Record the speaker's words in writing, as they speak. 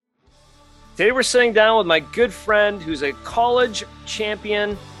Today we're sitting down with my good friend who's a college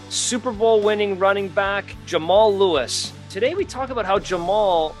champion, Super Bowl winning running back, Jamal Lewis. Today we talk about how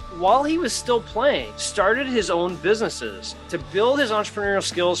Jamal, while he was still playing, started his own businesses to build his entrepreneurial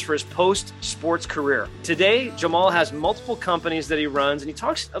skills for his post-sports career. Today, Jamal has multiple companies that he runs, and he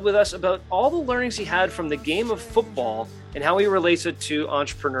talks with us about all the learnings he had from the game of football and how he relates it to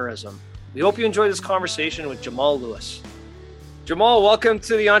entrepreneurism. We hope you enjoy this conversation with Jamal Lewis. Jamal, welcome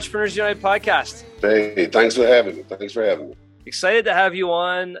to the Entrepreneurs United podcast. Hey, thanks for having me. Excited to have you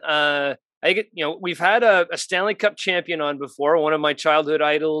on. We've had a Stanley Cup champion on before, one of my childhood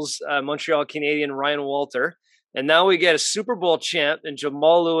idols, Montreal Canadian Ryan Walter. And now we get a Super Bowl champ and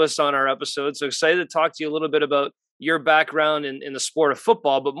Jamal Lewis on our episode. So excited to talk to you a little bit about your background in the sport of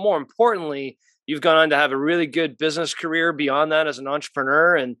football. But more importantly, you've gone on to have a really good business career beyond that as an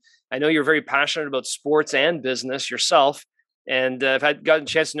entrepreneur. And I know you're very passionate about sports and business yourself. And I've gotten a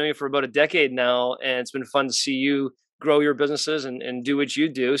chance to know you for about a decade now. And it's been fun to see you grow your businesses and do what you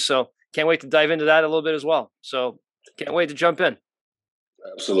do. So can't wait to dive into that a little bit as well. So can't wait to jump in.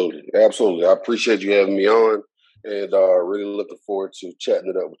 Absolutely. I appreciate you having me on, and really looking forward to chatting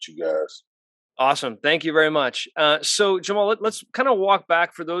it up with you guys. Awesome. Thank you very much. So Jamal, let's kind of walk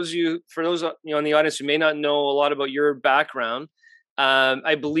back for those in the audience who may not know a lot about your background.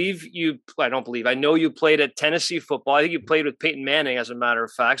 I know you played at Tennessee football. I think you played with Peyton Manning, as a matter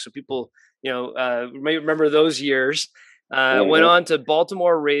of fact. So people, may remember those years. Went on to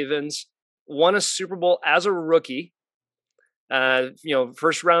Baltimore Ravens, won a Super Bowl as a rookie,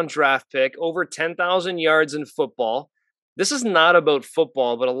 first round draft pick, over 10,000 yards in football. This is not about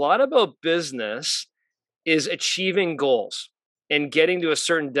football, but a lot about business is achieving goals and getting to a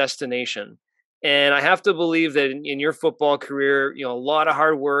certain destination. And I have to believe that in your football career, a lot of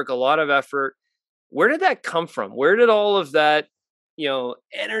hard work, a lot of effort. Where did that come from? Where did all of that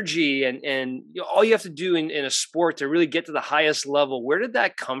energy and all you have to do in a sport to really get to the highest level, where did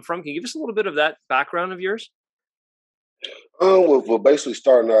that come from? Can you give us a little bit of that background of yours? Well, basically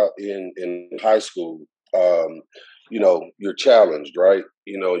starting out in high school, you're challenged, right?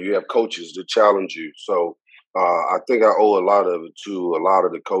 You have coaches that challenge you. So I think I owe a lot of it to a lot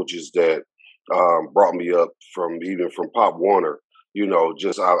of the coaches that brought me up from Pop Warner.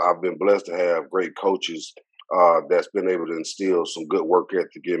 I've been blessed to have great coaches that's been able to instill some good work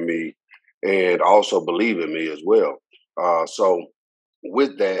ethic in me and also believe in me as well. So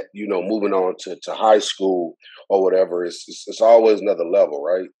with that, moving on to high school or whatever, it's always another level,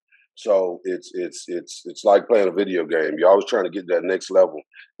 right? So it's like playing a video game. You're always trying to get to that next level.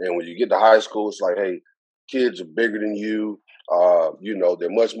 And when you get to high school, it's like, hey, kids are bigger than you. They're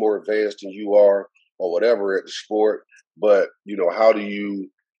much more advanced than you are or whatever at the sport. But, how do you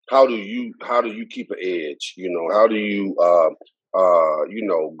keep an edge? How do you,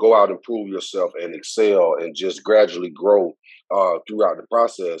 go out and prove yourself and excel and just gradually grow throughout the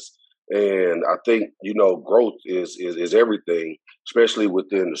process? And I think, growth is everything, especially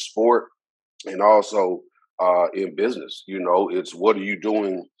within the sport and also in business. It's what are you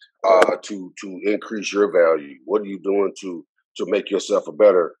doing to increase your value? What are you doing to make yourself a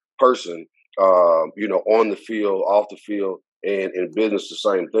better person, on the field, off the field, and in business, the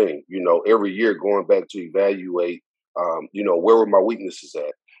same thing. Every year going back to evaluate, where were my weaknesses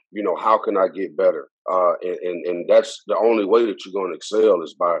at? How can I get better? And that's the only way that you're going to excel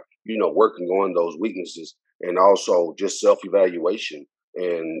is by, working on those weaknesses and also just self-evaluation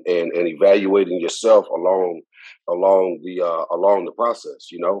and evaluating yourself along the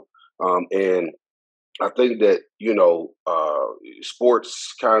process, and I think that,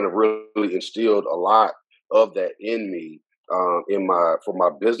 sports kind of really instilled a lot of that in me for my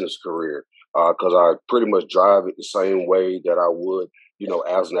business career, because I pretty much drive it the same way that I would,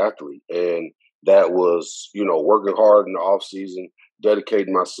 as an athlete. And that was, working hard in the off season,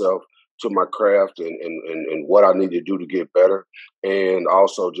 dedicating myself to my craft and what I need to do to get better. And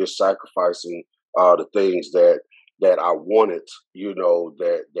also just sacrificing the things that I wanted,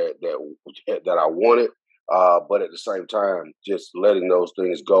 that I wanted, but at the same time, just letting those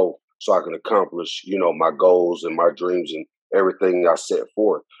things go so I can accomplish, my goals and my dreams and everything I set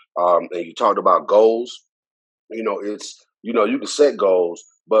forth. And you talked about goals. It's you can set goals,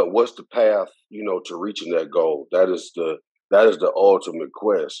 but what's the path, to reaching that goal? That is the ultimate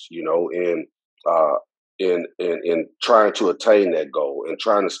quest, in trying to attain that goal and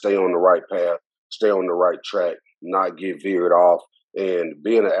trying to stay on the right path, stay on the right track, not get veered off. And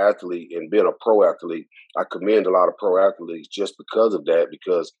being an athlete and being a pro athlete, I commend a lot of pro athletes just because of that,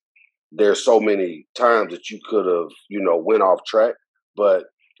 because there's so many times that you could have, went off track, but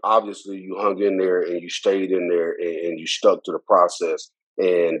obviously you hung in there and you stayed in there and you stuck to the process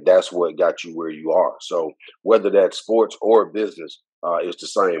and that's what got you where you are. So whether that's sports or business, it's the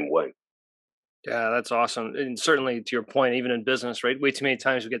same way. Yeah, that's awesome. And certainly to your point, even in business, right? Way too many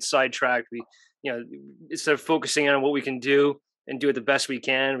times we get sidetracked. We, you know, instead of focusing on what we can do and do it the best we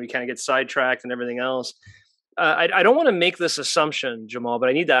can, we kind of get sidetracked and everything else. I don't want to make this assumption, Jamal, but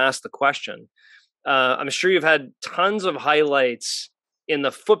I need to ask the question. I'm sure you've had tons of highlights in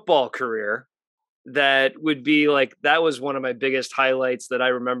the football career that would be like, that was one of my biggest highlights that I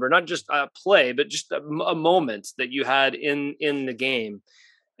remember, not just a play, but just a moment that you had in the game.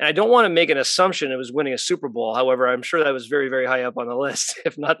 And I don't want to make an assumption it was winning a Super Bowl. However, I'm sure that was very, very high up on the list,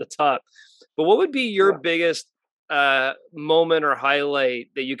 if not the top. But what would be your biggest moment or highlight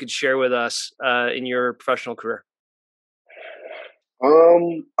that you could share with us in your professional career?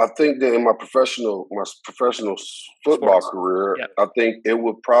 I think that in my professional football Sports. career, Yeah. I think it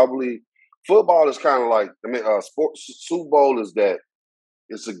would probably football is kind of like, sports. Super Bowl is that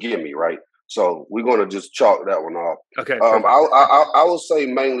it's a gimme, right? So we're going to just chalk that one off. Okay. Perfect. I will say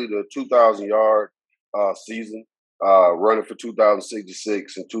mainly the 2,000-yard season, running for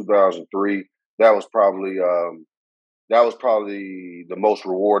 2,066 and 2003. That was probably the most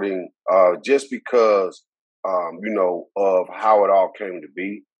rewarding, just because of how it all came to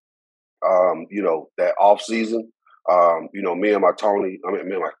be. That off season, me and my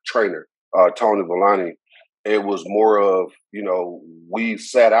trainer, Tony Villani, it was more of, we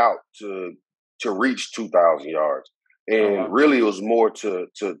set out to reach 2,000 yards, Oh, and wow. really it was more to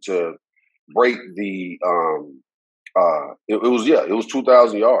break the it was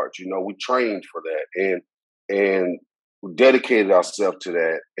 2,000 yards. We trained for that, and we dedicated ourselves to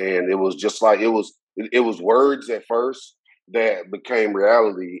that, and it was just like it was words at first that became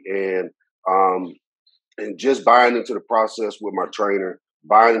reality, and just buying into the process with my trainer,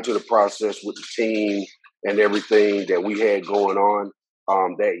 buying into the process with the team and everything that we had going on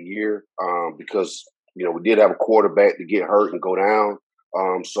that year, because we did have a quarterback to get hurt and go down,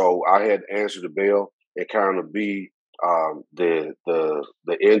 so I had to answer the bell and kind of be the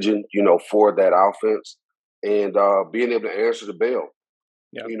engine, for that offense, and being able to answer the bell,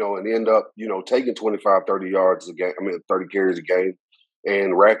 Yeah. and end up, taking 25, 30 yards a game. 30 carries a game,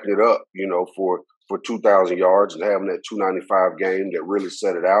 and racking it up, for 2,000 yards and having that 295 game that really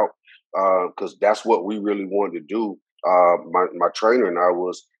set it out. Because that's what we really wanted to do. My trainer and I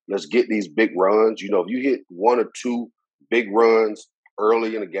was, let's get these big runs. If you hit one or two big runs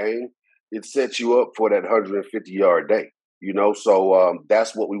early in the game, it sets you up for that 150-yard day. So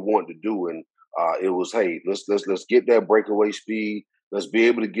that's what we wanted to do, and it was, hey, let's get that breakaway speed. Let's be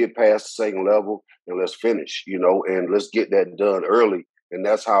able to get past the second level, and let's finish. And let's get that done early, and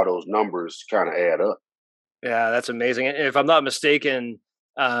that's how those numbers kind of add up. Yeah, that's amazing. And if I'm not mistaken,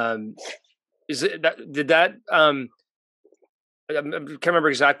 is it that did that? I can't remember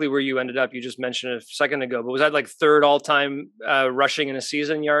exactly where you ended up. You just mentioned it a second ago, but was that like third all time rushing in a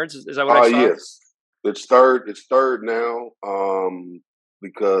season yards? Is that what I saw? Yes, it's third. It's third now,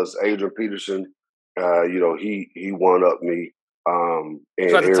 because Adrian Peterson, he one up me, So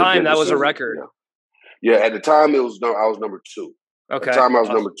and at the Eric time, that was a Dickerson. record. Yeah, at the time I was number two. At the Okay. time I was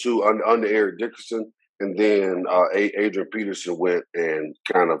Awesome. number two under Eric Dickerson, and then Adrian Peterson went and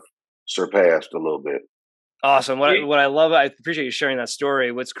kind of surpassed a little bit. Awesome. What I love, I appreciate you sharing that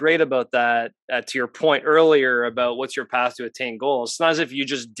story. What's great about that, to your point earlier about what's your path to attain goals, it's not as if you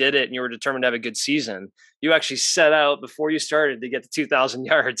just did it and you were determined to have a good season. You actually set out before you started to get to 2,000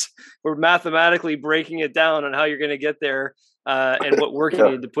 yards. We're mathematically breaking it down on how you're going to get there, and what work you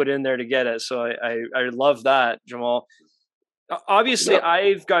Yeah. need to put in there to get it. So I love that, Jamal. Obviously, Yeah.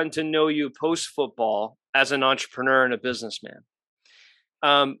 I've gotten to know you post football as an entrepreneur and a businessman.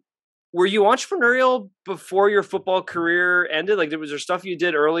 Were you entrepreneurial before your football career ended? Like, was there stuff you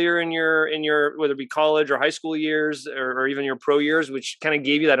did earlier in your whether it be college or high school years, or even your pro years, which kind of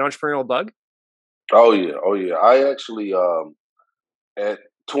gave you that entrepreneurial bug? Oh yeah. Oh yeah. I actually, at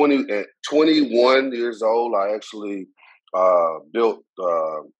 21 years old, I actually built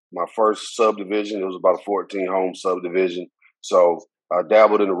my first subdivision. It was about a 14 home subdivision. So I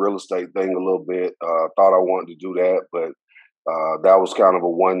dabbled in the real estate thing a little bit. Thought I wanted to do that, but that was kind of a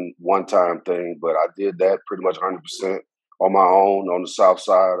one time thing. But I did that pretty much 100% on my own on the south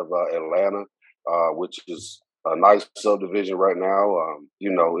side of Atlanta, which is a nice subdivision right now. It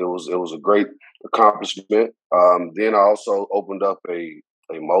was a great accomplishment. Then I also opened up a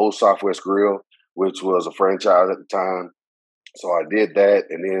Moe's Southwest Grill, which was a franchise at the time. So I did that,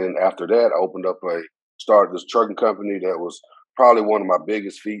 and then after that, I started this trucking company that was probably one of my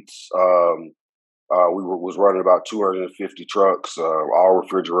biggest feats. Was running about 250 trucks, all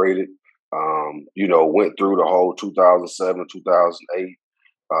refrigerated. Went through the whole 2007, 2008.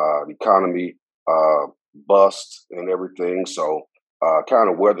 the economy bust and everything. So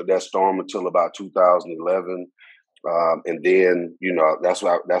kind of weathered that storm until about 2011. And then, that's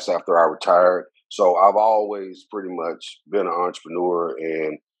after I retired. So I've always pretty much been an entrepreneur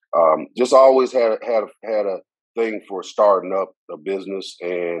and just always had a thing for starting up a business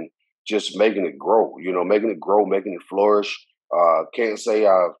and just making it grow, making it flourish. Can't say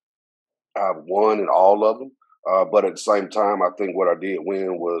I've won in all of them, but at the same time, I think what I did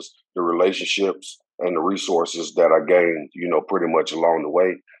win was the relationships and the resources that I gained, pretty much along the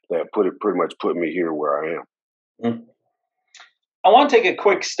way that pretty much put me here where I am. Mm. I want to take a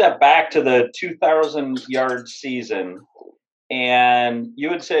quick step back to the 2,000 yard season. And you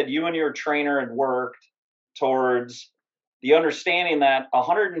had said you and your trainer had worked towards the understanding that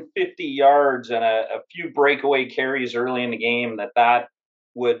 150 yards and a few breakaway carries early in the game, that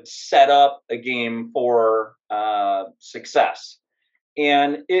would set up a game for success.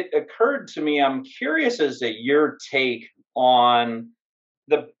 And it occurred to me, I'm curious as to your take on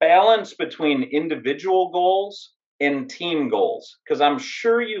the balance between individual goals and team goals, because I'm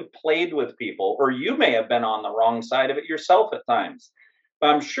sure you've played with people, or you may have been on the wrong side of it yourself at times, but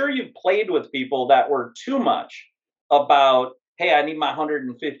I'm sure you've played with people that were too much about, hey, I need my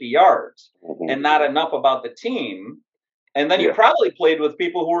 150 yards, and not enough about the team. And then you probably played with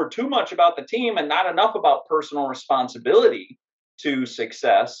people who were too much about the team and not enough about personal responsibility to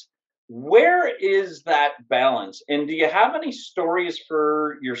success. Where is that balance? And do you have any stories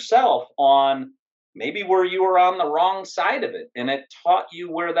for yourself on maybe where you were on the wrong side of it and it taught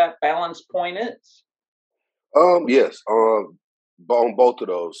you where that balance point is? Yes, on both of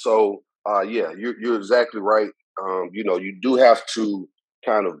those. So, you're exactly right. You do have to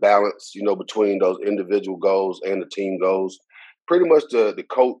kind of balance, between those individual goals and the team goals. Pretty much the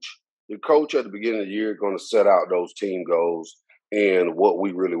coach at the beginning of the year going to set out those team goals and what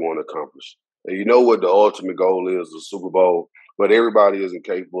we really want to accomplish. And you know what the ultimate goal is, the Super Bowl, but everybody isn't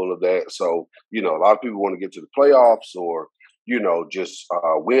capable of that. So, a lot of people want to get to the playoffs or, just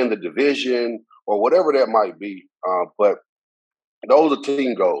win the division or whatever that might be. But those are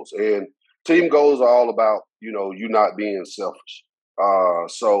team goals. And team goals are all about, you not being selfish.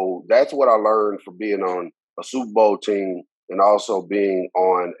 So that's what I learned from being on a Super Bowl team and also being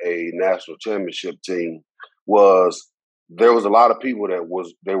on a national championship team was there was a lot of people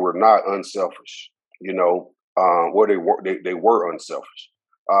they were not unselfish, where they were unselfish.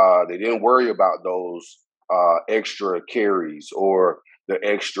 They didn't worry about those extra carries or the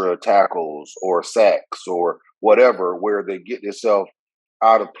extra tackles or sacks or whatever, where they get themselves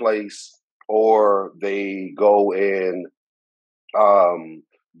out of place or they go and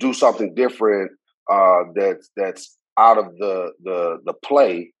do something different that's out of the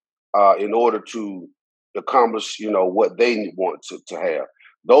play in order to accomplish what they want to have.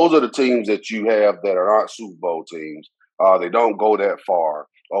 Those are the teams that you have that are not Super Bowl teams. They don't go that far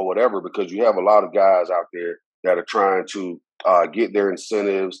or whatever because you have a lot of guys out there that are trying to get their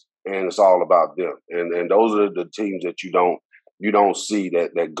incentives and it's all about them. And those are the teams that you don't see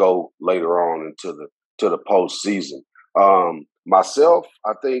that go later on into the postseason. Myself,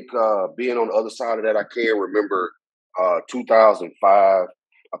 I think being on the other side of that, I can remember 2005.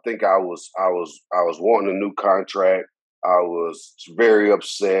 I think I was wanting a new contract. I was very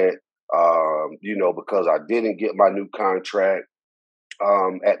upset, because I didn't get my new contract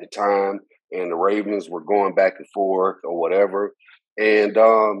at the time, and the Ravens were going back and forth or whatever. And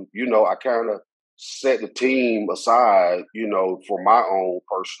I kind of set the team aside, for my own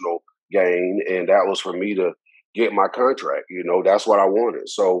personal gain, and that was for me to get my contract. That's what I wanted.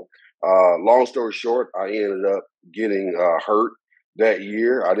 So, long story short, I ended up getting hurt that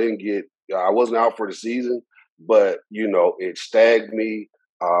year. I wasn't out for the season, but it stagged me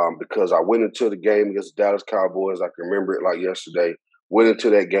because I went into the game against the Dallas Cowboys. I can remember it like yesterday. Went into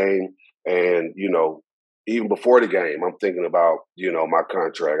that game, and even before the game, I'm thinking about my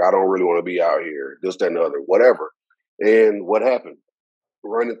contract. I don't really want to be out here. This, that, and the other, whatever. And what happened?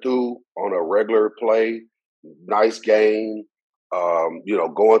 Running through on a regular play, nice game.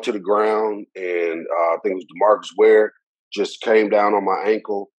 Going to the ground, and I think it was DeMarcus Ware just came down on my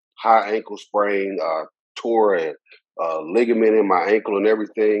ankle, high ankle sprain, tore a ligament in my ankle and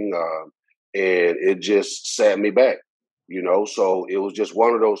everything, and it just sat me back. So it was just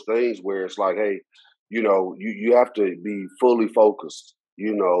one of those things where it's like, hey, you have to be fully focused.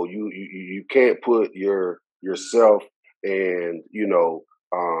 You can't put yourself and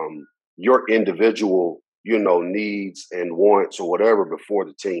your individual needs and wants or whatever before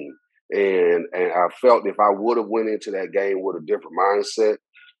the team. And I felt if I would have went into that game with a different mindset,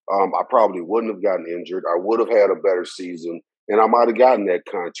 I probably wouldn't have gotten injured. I would have had a better season, and I might have gotten that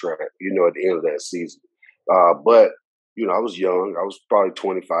contract, at the end of that season. But I was young. I was probably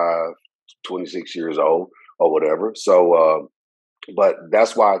 25, 26 years old or whatever. So, but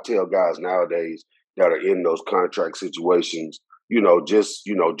that's why I tell guys nowadays that are in those contract situations,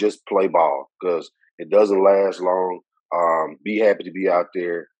 just play ball because it doesn't last long. Be happy to be out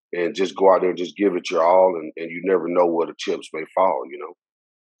there and just go out there and just give it your all. And you never know where the chips may fall.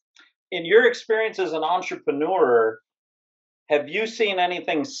 In your experience as an entrepreneur, have you seen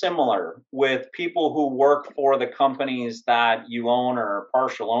anything similar with people who work for the companies that you own or are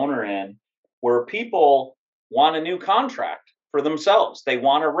partial owner in, where people want a new contract for themselves? They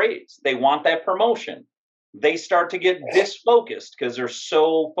want a raise. They want that promotion. They start to get disfocused because they're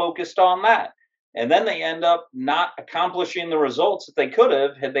so focused on that. And then they end up not accomplishing the results that they could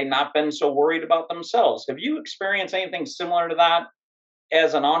have had they not been so worried about themselves. Have you experienced anything similar to that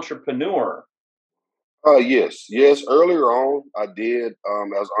as an entrepreneur? Yes. Earlier on, I did. As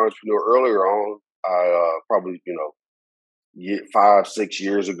an entrepreneur, earlier on, I probably 5-6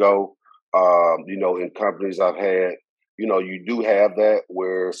 years ago, in companies I've had, you do have that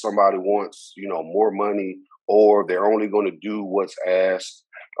where somebody wants more money, or they're only going to do what's asked.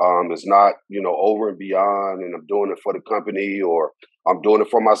 It's not over and beyond, and I'm doing it for the company or I'm doing it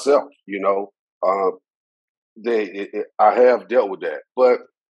for myself. Uh, I have dealt with that, but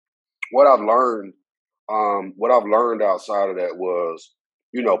what I've learned outside of that was,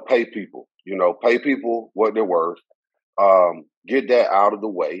 pay people what they're worth. Get that out of the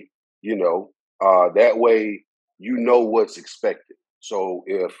way. That way what's expected. So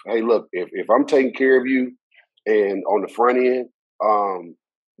hey, look, if I'm taking care of you, and on the front end,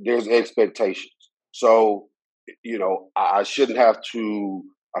 there's expectations. So I shouldn't have to.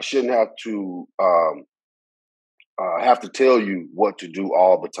 Have to tell you what to do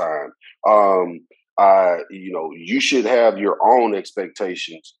all the time. You should have your own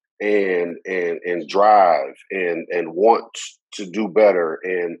expectations and drive and want to do better.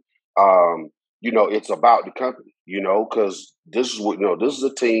 And it's about the company. Because this is this is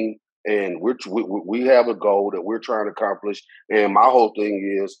a team, and we have a goal that we're trying to accomplish. And my whole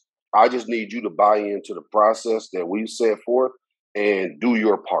thing is, I just need you to buy into the process that we've set forth and do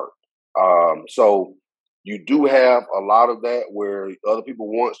your part. So you do have a lot of that where other people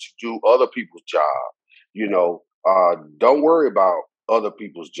want to do other people's job. Don't worry about other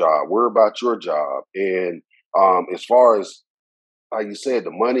people's job. Worry about your job. And as far as, like you said,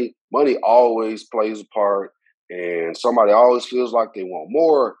 the money always plays a part, and somebody always feels like they want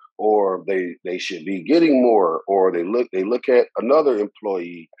more, or they should be getting more, or they look at another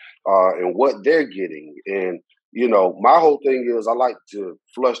employee and what they're getting. And my whole thing is, I like to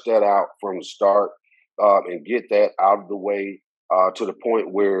flush that out from the start and get that out of the way to the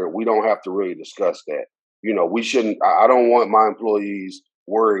point where we don't have to really discuss that. We shouldn't. I don't want my employees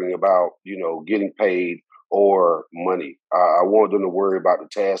worrying about getting paid or money. I want them to worry about the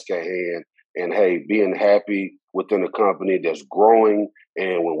task at hand, and hey, being happy within a company that's growing.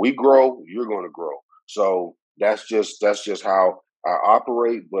 And when we grow, you're going to grow. So that's just how I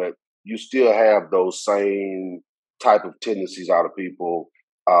operate. But you still have those same type of tendencies out of people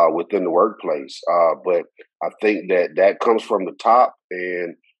within the workplace. But I think that comes from the top,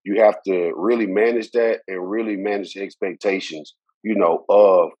 and you have to really manage that and really manage the expectations,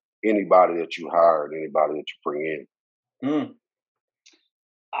 of anybody that you hire and anybody that you bring in. Mm.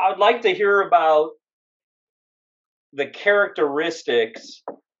 I'd like to hear about the characteristics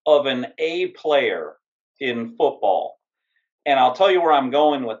of an A player in football. And I'll tell you where I'm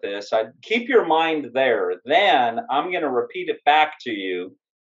going with this. Keep your mind there. Then I'm going to repeat it back to you.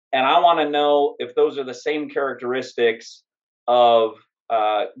 And I want to know if those are the same characteristics of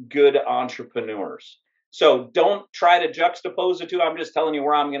good entrepreneurs. So don't try to juxtapose the two. I'm just telling you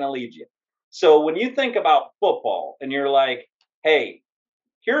where I'm going to lead you. So when you think about football and you're like, hey,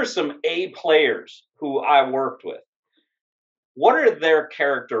 here are some A players who I worked with, what are their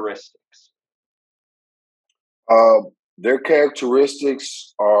characteristics? Their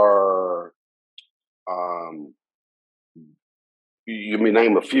characteristics are, you may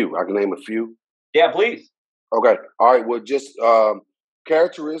name a few. I can name a few. Yeah, please. Okay. All right. Well, just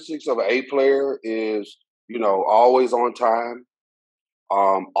characteristics of an A player is, always on time,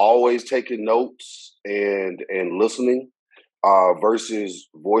 always taking notes and listening, versus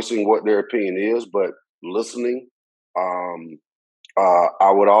voicing what their opinion is, but listening.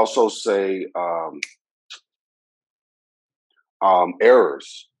 I would also say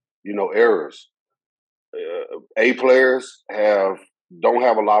errors. Errors. A players don't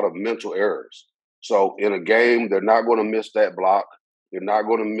have a lot of mental errors. So in a game, they're not going to miss that block. They're not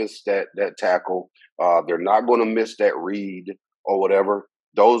going to miss that tackle. They're not going to miss that read or whatever.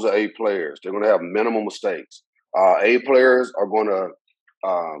 Those are A players. They're going to have minimal mistakes. A players are going to,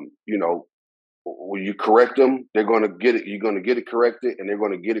 when you correct them, they're going to get it. You're going to get it corrected, and they're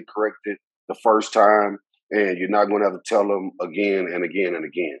going to get it corrected the first time, and you're not going to have to tell them again and again and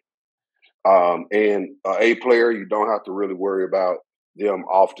again. And A player, you don't have to really worry about them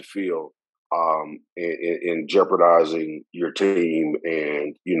off the field in jeopardizing your team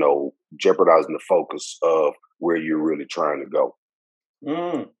and, jeopardizing the focus of where you're really trying to go.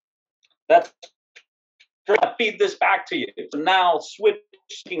 That's going to feed this back to you. So now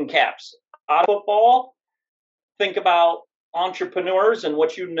switching caps out of football, think about entrepreneurs and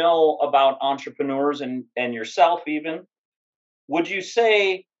what you know about entrepreneurs and yourself even. Would you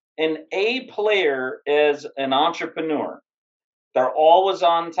say an A player is an entrepreneur? They're always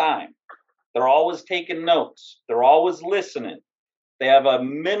on time. They're always taking notes. They're always listening. They have a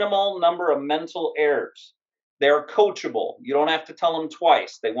minimal number of mental errors. They're coachable. You don't have to tell them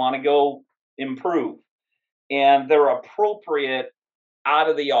twice. They want to go improve. And they're appropriate out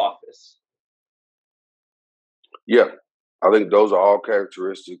of the office. Yeah, I think those are all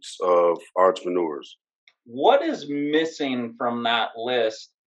characteristics of entrepreneurs. What is missing from that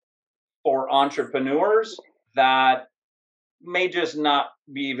list for entrepreneurs that may just not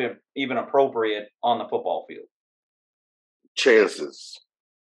be even appropriate on the football field? Chances.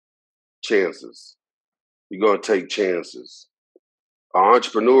 You're going to take chances. An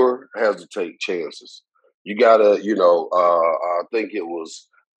entrepreneur has to take chances. You got to, I think it was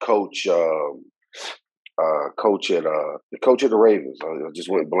coach at the Ravens. I just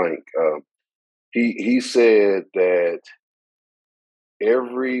went blank. He said that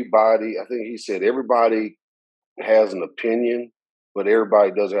everybody has an opinion, but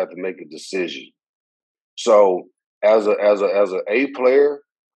everybody doesn't have to make a decision. So as a player,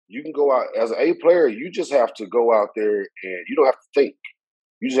 you can go out as an A player. You just have to go out there and you don't have to think.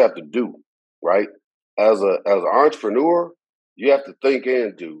 You just have to do, right? As an entrepreneur, you have to think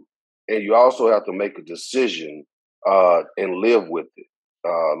and do, and you also have to make a decision and live with it.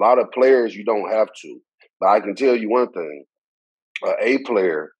 A lot of players you don't have to, but I can tell you one thing: A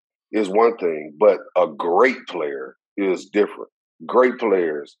player is one thing, but a great player is different. Great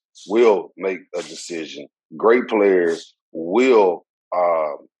players will make a decision. Great players will,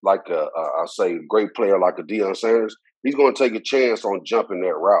 I say, great player like a Deion Sanders. He's going to take a chance on jumping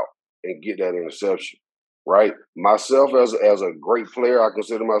that route and get that interception, right? Myself as a great player, I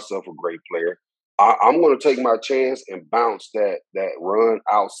consider myself a great player. I'm going to take my chance and bounce that run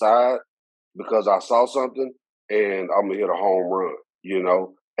outside because I saw something and I'm going to hit a home run,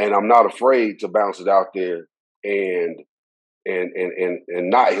 and I'm not afraid to bounce it out there and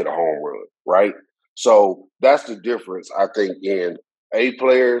not hit a home run, right? So that's the difference, I think, in A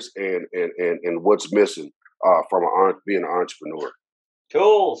players and what's missing from being an entrepreneur.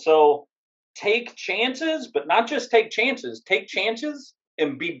 Cool. So take chances, but not just take chances. Take chances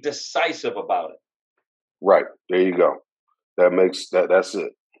and be decisive about it. Right. There you go. That's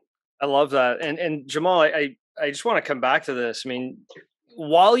it. I love that. And Jamal, I just want to come back to this. I mean,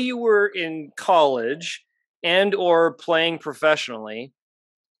 while you were in college and or playing professionally,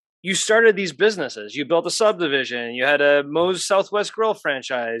 you started these businesses. You built a subdivision. You had a Moe's Southwest Grill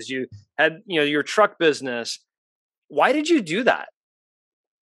franchise. You had, your truck business. Why did you do that?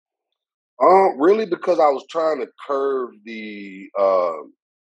 Really, because I was trying to curve the.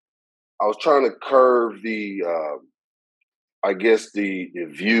 I guess the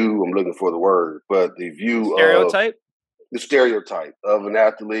view. I'm looking for the word, but the view stereotype. The stereotype of an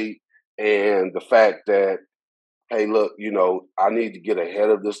athlete and the fact that, hey, look, I need to get ahead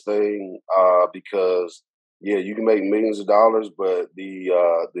of this thing because, yeah, you can make millions of dollars, but the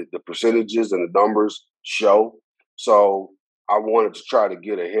percentages and the numbers show. So I wanted to try to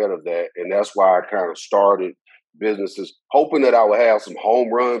get ahead of that, and that's why I kind of started businesses, hoping that I would have some home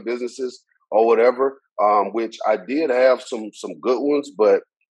run businesses or whatever, which I did have some good ones, but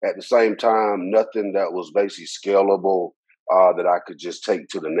at the same time, nothing that was basically scalable that I could just take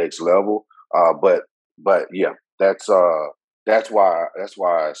to the next level. But yeah, that's why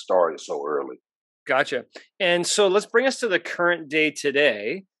I started so early. Gotcha. And so let's bring us to the current day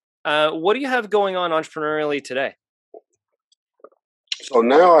today. What do you have going on entrepreneurially today? So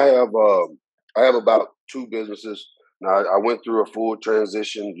now I have about 2 businesses. Now I went through a full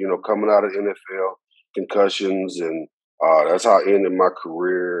transition, coming out of NFL, concussions, and that's how I ended my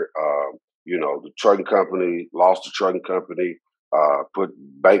career. The trucking company, lost the trucking company,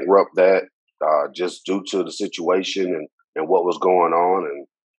 bankrupt that just due to the situation and what was going on. And,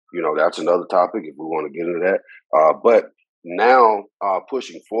 that's another topic if we want to get into that. But now,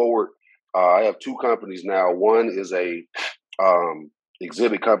 pushing forward, I have two companies now. One is a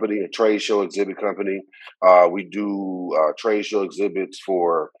exhibit company, a trade show exhibit company. We do trade show exhibits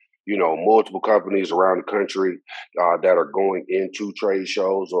for multiple companies around the country that are going into trade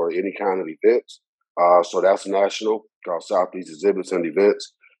shows or any kind of events. So that's national, called Southeast Exhibits and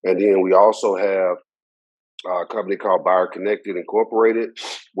Events. And then we also have a company called Buyer Connected Incorporated,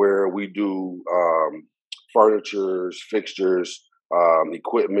 where we do furnitures, fixtures,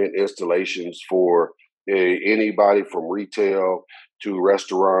 equipment installations for anybody from retail to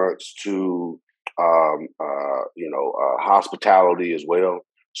restaurants to hospitality as well.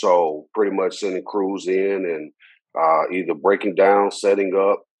 So pretty much sending crews in and either breaking down, setting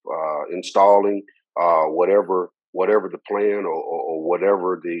up, installing, whatever the plan or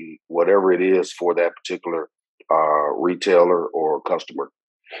whatever it is for that particular retailer or customer.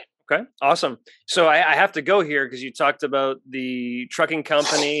 Okay, awesome. So I have to go here because you talked about the trucking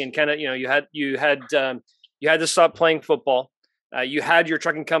company and kind of you had to stop playing football. You had your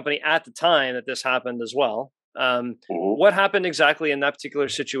trucking company at the time that this happened as well. What happened exactly in that particular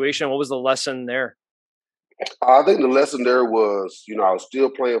situation? What was the lesson there? I think the lesson there was, I was still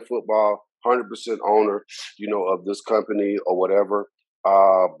playing football, 100% owner, of this company or whatever.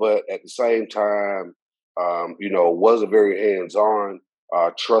 But at the same time, wasn't very hands-on,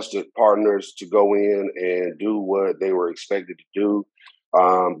 trusted partners to go in and do what they were expected to do.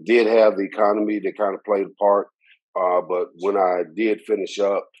 Did have the economy that kind of played a part. But when I did finish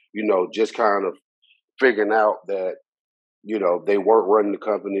up, just kind of figuring out that they weren't running the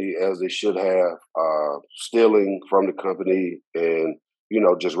company as they should have, stealing from the company and,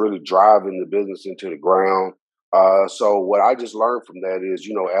 just really driving the business into the ground. So what I just learned from that is,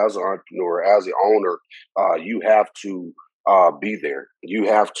 as an entrepreneur, as the owner, you have to be there. You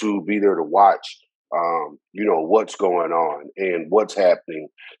have to be there to watch, what's going on and what's happening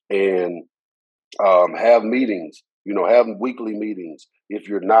and have meetings, have weekly meetings if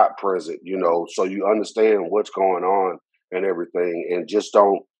you're not present, so you understand what's going on and everything. And just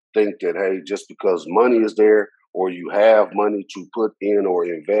don't think that, hey, just because money is there or you have money to put in or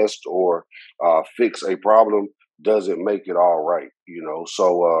invest or fix a problem doesn't make it all right,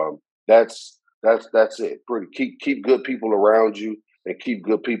 So that's it. Pretty keep good people around you and keep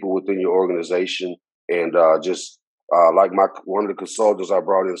good people within your organization and just like one of the consultants I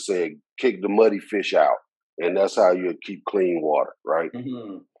brought in said, kick the muddy fish out. And that's how you keep clean water, right?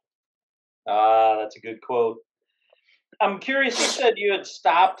 Mm-hmm. That's a good quote. I'm curious, you said you had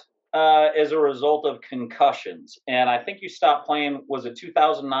stopped as a result of concussions. And I think you stopped playing, was it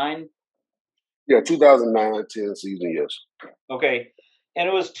 2009? Yeah, 2009-10 season, yes. Okay. And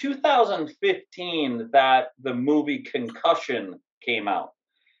it was 2015 that the movie Concussion came out,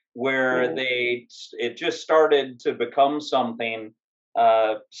 where it just started to become something.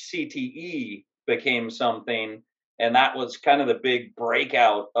 CTE became something, and that was kind of the big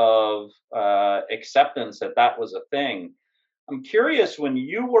breakout of acceptance that was a thing. I'm curious, when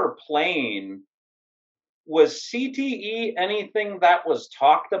you were playing, was CTE anything that was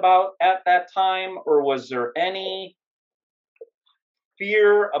talked about at that time, or was there any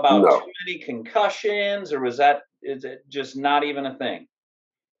fear about No. too many concussions, or is it just not even a thing?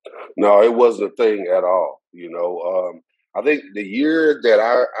 No, it wasn't a thing at all. I think the year that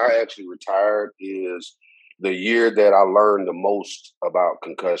I actually retired is the year that I learned the most about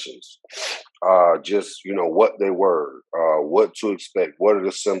concussions. Just, what they were, what to expect, what are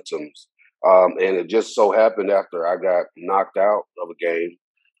the symptoms. And it just so happened after I got knocked out of a game,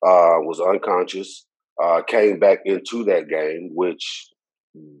 was unconscious, came back into that game, which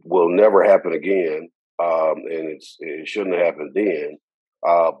will never happen again. And it shouldn't have happened then.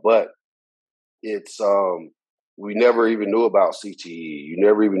 But it's we never even knew about CTE. You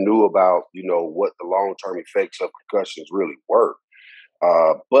never even knew about what the long term effects of concussions really were.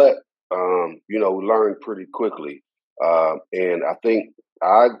 But we learned pretty quickly. And I think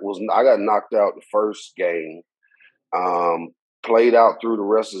I got knocked out the first game. Played out through the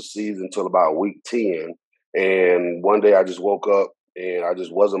rest of the season until about week 10. And one day I just woke up and I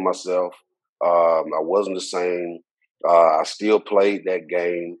just wasn't myself. I wasn't the same. I still played that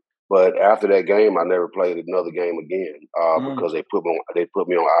game. But after that game, I never played another game again because they put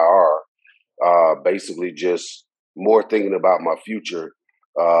me on IR. Basically, just more thinking about my future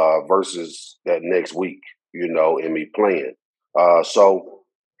versus that next week, and me playing. So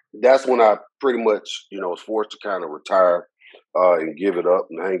that's when I pretty much, was forced to kind of retire and give it up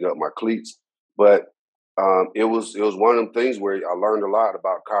and hang up my cleats. But it was one of them things where I learned a lot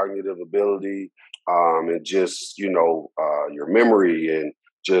about cognitive ability and just your memory and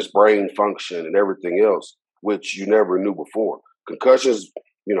just brain function and everything else. which you never knew before. Concussions,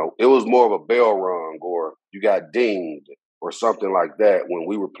 it was more of a bell rung or you got dinged or something like that when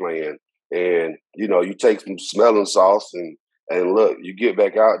we were playing. And, you take some smelling sauce and look, you get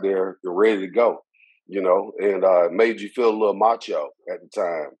back out there, you're ready to go, and it made you feel a little macho at the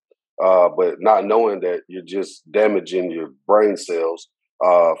time. But not knowing that you're just damaging your brain cells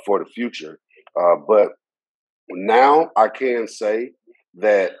for the future. But now I can say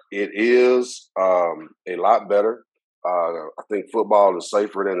that it is a lot better. I think football is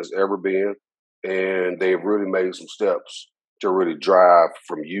safer than it's ever been, and they've really made some steps to really drive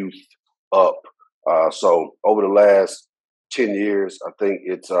from youth up. So over the last 10 years, I think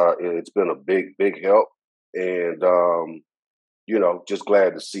it's been a big help, and just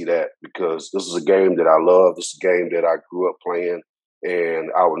glad to see that because this is a game that I love. This is a game that I grew up playing,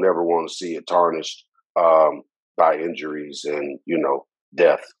 and I would never want to see it tarnished by injuries and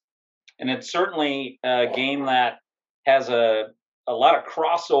death. And it's certainly a game that has a lot of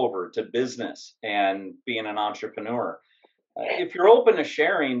crossover to business and being an entrepreneur. If you're open to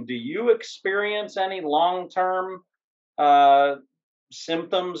sharing, do you experience any long-term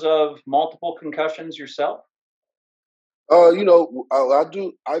symptoms of multiple concussions yourself? I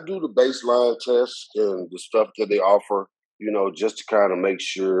do the baseline test and the stuff that they offer, just to kind of make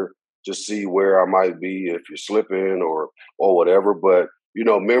sure to see where I might be if you're slipping or whatever. But,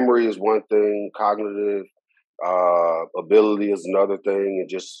 memory is one thing, cognitive ability is another thing, and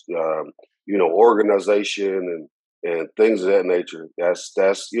just organization and things of that nature. That's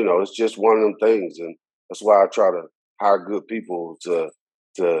it's just one of them things, and that's why I try to hire good people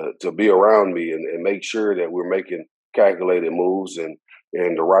to be around me and make sure that we're making calculated moves and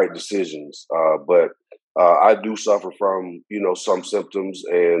the right decisions. But I do suffer from some symptoms,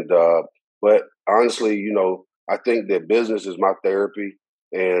 and but honestly, I think that business is my therapy,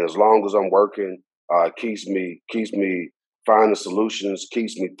 and as long as I'm working, keeps me finding solutions,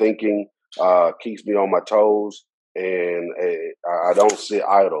 keeps me thinking, keeps me on my toes, and I don't sit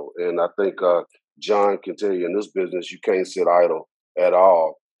idle. And I think John can tell you in this business, you can't sit idle at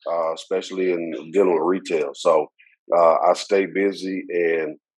all, especially in dealing with retail. So I stay busy,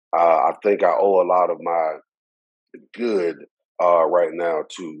 and I think I owe a lot of my good right now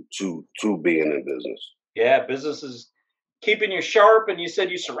to being in business. Yeah, business is keeping you sharp, and you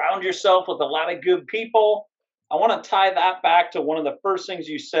said you surround yourself with a lot of good people. I want to tie that back to one of the first things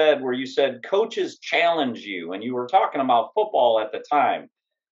you said, where you said coaches challenge you, and you were talking about football at the time.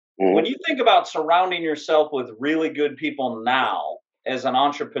 Mm-hmm. When you think about surrounding yourself with really good people now as an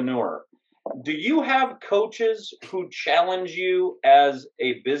entrepreneur, do you have coaches who challenge you as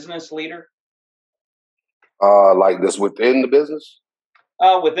a business leader? Like this within the business?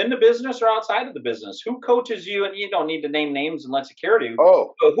 Within the business or outside of the business? Who coaches you? And you don't need to name names unless you care to.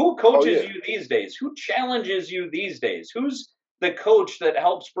 Oh. But who coaches you these days? Who challenges you these days? Who's the coach that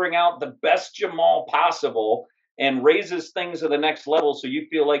helps bring out the best Jamal possible and raises things to the next level so you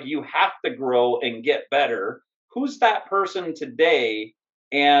feel like you have to grow and get better? Who's that person today?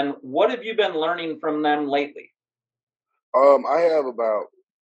 And what have you been learning from them lately? I have about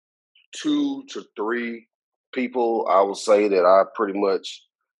 2 to 3 people I would say that I pretty much,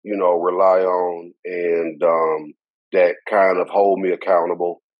 rely on, and that kind of hold me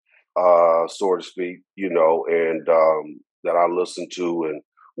accountable, so to speak, and that I listen to. And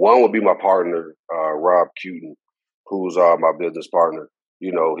one would be my partner, Rob Cuton, who's my business partner.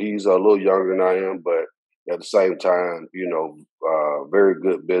 He's a little younger than I am, but at the same time, very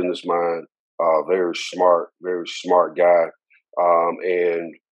good business mind, very smart guy,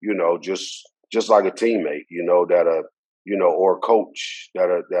 and just like a teammate, or a coach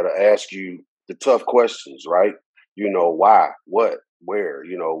that'll ask you the tough questions, right? Why, what, where,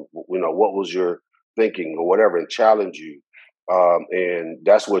 what was your thinking or whatever, and challenge you, and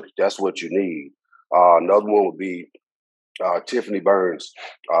that's what you need. Another one would be Tiffany Burns.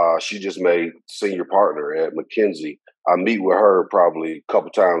 She just made senior partner at McKinsey. I meet with her probably a couple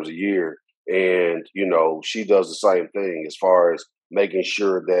times a year, and she does the same thing as far as making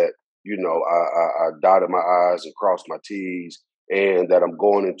sure that I dotted my I's and crossed my T's, and that I'm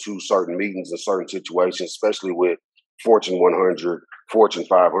going into certain meetings and certain situations, especially with Fortune 100, Fortune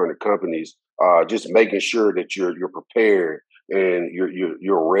 500 companies. Just making sure that you're prepared and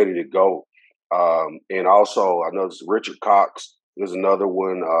you're ready to go. And also, I know this Richard Cox is another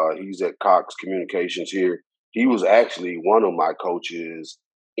one. He's at Cox Communications here. He was actually one of my coaches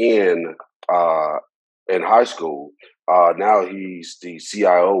in high school. Now he's the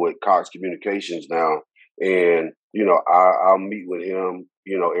CIO at Cox Communications now, and I'll meet with him,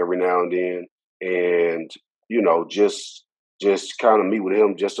 every now and then, and just kind of meet with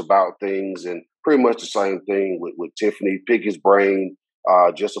him just about things, and pretty much the same thing with Tiffany. Pick his brain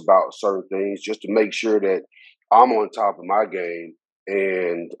just about certain things, just to make sure that I'm on top of my game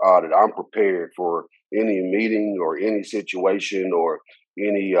and that I'm prepared for any meeting or any situation or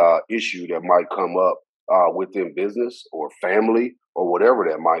any issue that might come up within business or family or whatever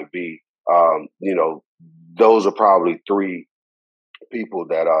that might be. Those are probably three people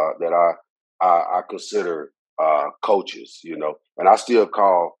that I consider coaches. And I still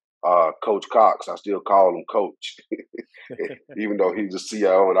call Coach Cox. I still call him Coach, even though he's a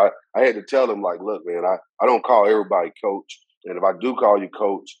CIO. And I had to tell him, like, look, man, I don't call everybody Coach, and if I do call you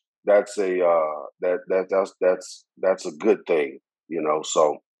Coach, that's that's a good thing.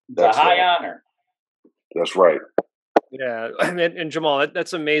 So that's a high honor. That's right. Yeah, and Jamal,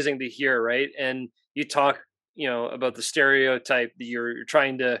 that's amazing to hear, right? And you talk, about the stereotype that you're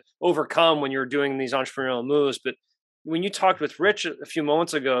trying to overcome when you're doing these entrepreneurial moves. But when you talked with Rich a few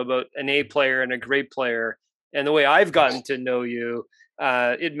moments ago about an A player and a great player, and the way I've gotten to know you,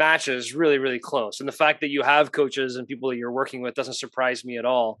 it matches really, really close. And the fact that you have coaches and people that you're working with doesn't surprise me at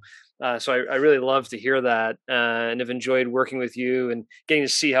all. So I really love to hear that, and have enjoyed working with you and getting to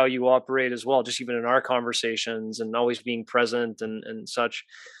see how you operate as well, just even in our conversations and always being present and such.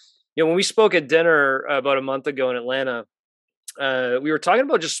 When we spoke at dinner about a month ago in Atlanta, we were talking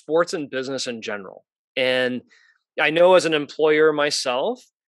about just sports and business in general. And I know as an employer myself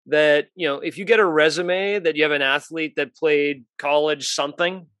that, if you get a resume that you have an athlete that played college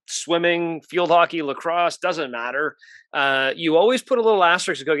something, swimming, field hockey, lacrosse, doesn't matter. You always put a little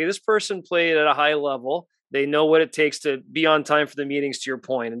asterisk. Okay, this person played at a high level. They know what it takes to be on time for the meetings, to your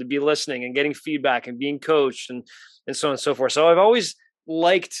point, and to be listening and getting feedback and being coached and so on and so forth. So I've always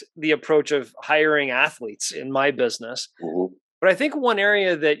liked the approach of hiring athletes in my business. Mm-hmm. But I think one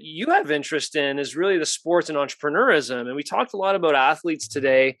area that you have interest in is really the sports and entrepreneurism. And we talked a lot about athletes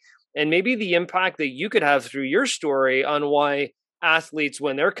today, and maybe the impact that you could have through your story on why athletes,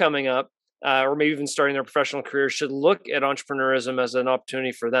 when they're coming up, or maybe even starting their professional career, should look at entrepreneurism as an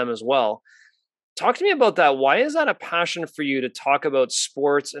opportunity for them as well. Talk to me about that. Why is that a passion for you to talk about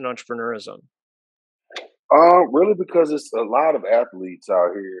sports and entrepreneurism? Really, because it's a lot of athletes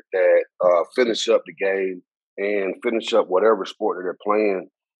out here that finish up the game and finish up whatever sport that they're playing,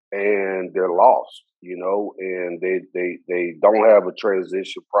 and they're lost, and they don't have a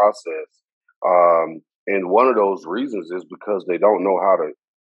transition process. And one of those reasons is because they don't know how to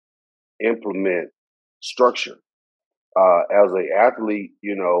implement structure. As an athlete,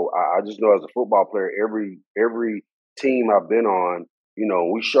 I just know as a football player, every team I've been on,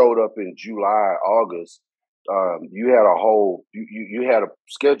 we showed up in July, August. You had you had a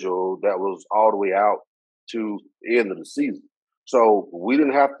schedule that was all the way out to the end of the season. So we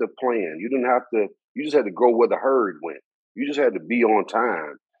didn't have to plan. You just had to go where the herd went. You just had to be on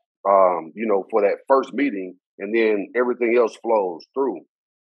time, for that first meeting, and then everything else flows through.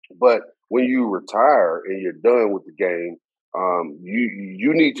 But when you retire and you're done with the game,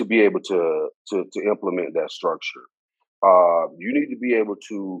 you need to be able to implement that structure. You need to be able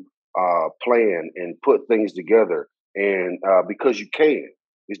to plan and put things together, and because you can,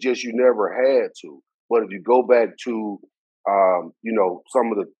 it's just you never had to. But if you go back to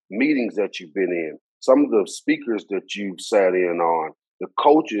some of the meetings that you've been in, some of the speakers that you've sat in on, the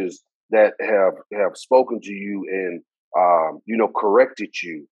coaches that have spoken to you and corrected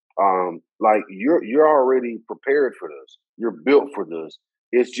you, like you're already prepared for this. You're built for this.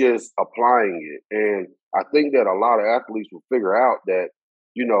 It's just applying it. And I think that a lot of athletes will figure out that,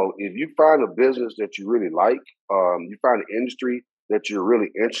 if you find a business that you really like, you find an industry that you're really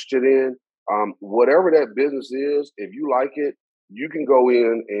interested in, whatever that business is, if you like it, you can go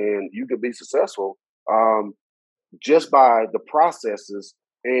in and you can be successful just by the processes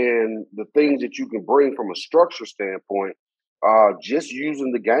and the things that you can bring from a structure standpoint, just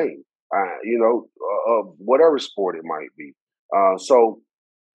using the game, of whatever sport it might be. So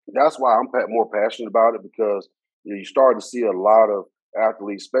that's why I'm more passionate about it, because you start to see a lot of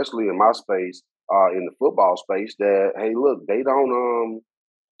athletes, especially in my space, in the football space, that hey, look, they don't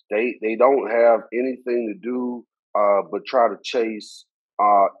have anything to do but try to chase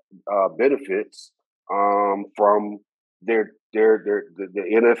benefits from the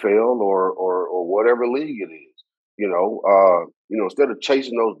NFL or whatever league it is. Instead of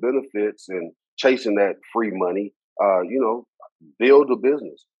chasing those benefits and chasing that free money, build a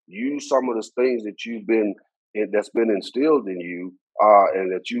business. Use some of the things that that's been instilled in you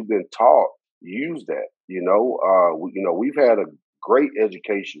and that you've been taught. Use that. We've had a great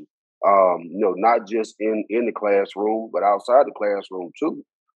education. Not just in the classroom, but outside the classroom too.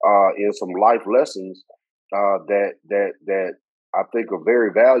 In some life lessons that I think are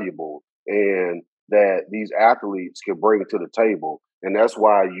very valuable. and that these athletes can bring to the table. And that's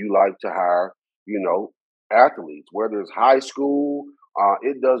why you like to hire, athletes, whether it's high school,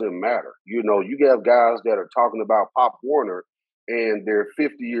 it doesn't matter. You have guys that are talking about Pop Warner and they're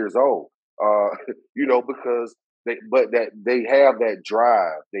 50 years old, because they have that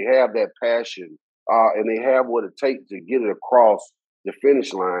drive, they have that passion, and they have what it takes to get it across the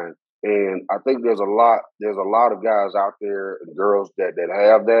finish line. And I think there's a lot of guys out there and girls that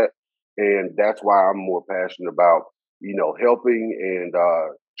have that, and that's why I'm more passionate about helping and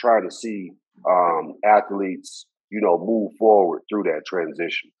trying to see athletes move forward through that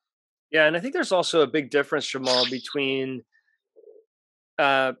transition. Yeah, and I think there's also a big difference, Jamal, between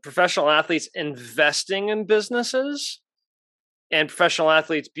professional athletes investing in businesses and professional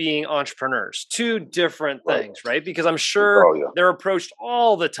athletes being entrepreneurs. Two different things, right? Because I'm sure they're approached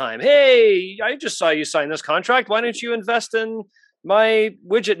all the time. Hey, I just saw you sign this contract. Why don't you invest in my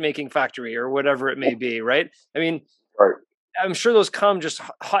widget making factory or whatever it may be, right? I mean, I'm sure those come just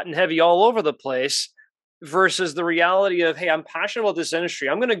hot and heavy all over the place versus the reality of, hey, I'm passionate about this industry.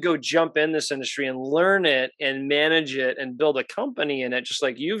 I'm going to go jump in this industry and learn it and manage it and build a company in it, just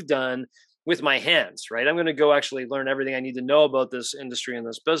like you've done with my hands, right? I'm going to go actually learn everything I need to know about this industry and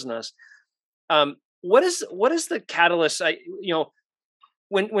this business. What is the catalyst?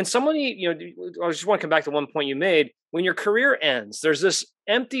 When somebody, I just want to come back to one point you made. When your career ends, there's this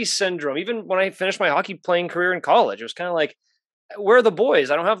empty syndrome. Even when I finished my hockey playing career in college, it was kind of like, where are the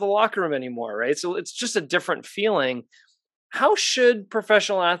boys? I don't have the locker room anymore, right? So it's just a different feeling. How should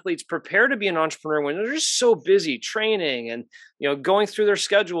professional athletes prepare to be an entrepreneur when they're just so busy training and going through their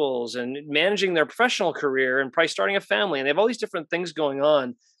schedules and managing their professional career and probably starting a family, and they have all these different things going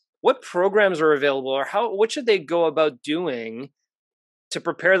on? What programs are available, or what should they go about doing to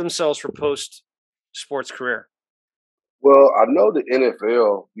prepare themselves for post sports career? Well, I know the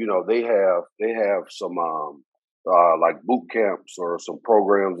NFL, they have some like boot camps or some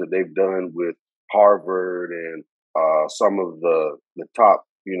programs that they've done with Harvard and some of the top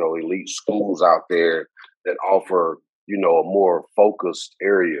elite schools out there that offer a more focused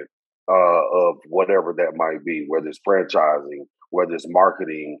area of whatever that might be, whether it's franchising, whether it's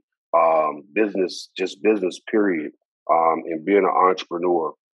marketing, business period, and being an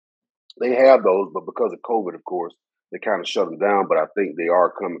entrepreneur. They have those, but because of COVID, of course, they kind of shut them down. But I think they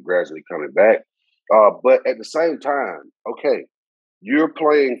are gradually coming back. But at the same time, okay, you're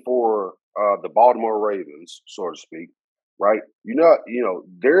playing for the Baltimore Ravens, so to speak, right?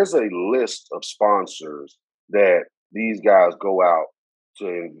 There's a list of sponsors that these guys go out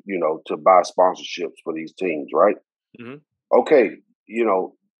to buy sponsorships for these teams, right? Mm-hmm. Okay,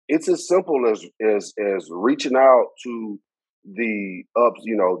 it's as simple as reaching out to the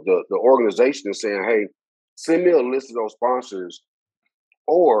organization and saying, hey, send me a list of those sponsors,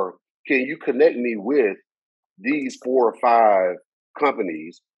 or can you connect me with these 4 or 5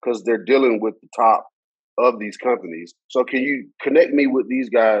 companies, because they're dealing with the top of these companies. So can you connect me with these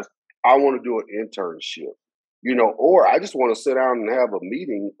guys? I want to do an internship, or I just want to sit down and have a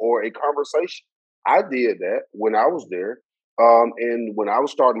meeting or a conversation. I did that when I was there. And when I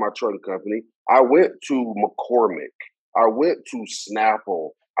was starting my trucking company, I went to McCormick. I went to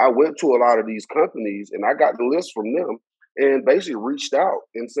Snapple. I went to a lot of these companies, and I got the list from them and basically reached out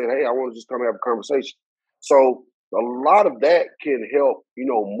and said, hey, I want to just come have a conversation. So a lot of that can help,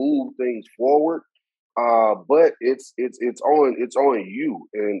 move things forward. But it's on you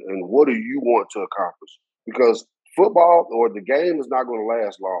and what do you want to accomplish? Because football or the game is not going to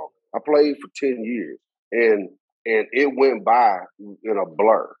last long. I played for 10 years and it went by in a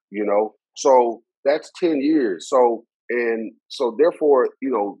blur, So that's 10 years. So therefore,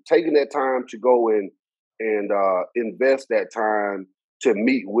 taking that time to go and invest that time to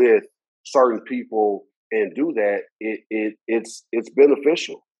meet with certain people and do that, it's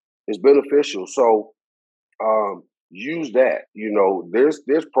beneficial. It's beneficial. So use that.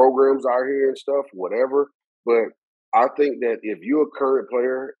 There's programs out here and stuff, whatever. But I think that if you're a current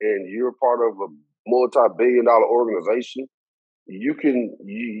player and you're part of a multi-billion-dollar organization,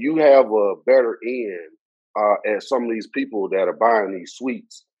 you have a better end at some of these people that are buying these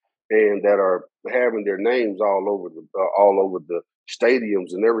suites and that are having their names all over the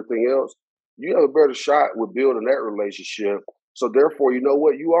stadiums and everything else. You have a better shot with building that relationship. So therefore, you know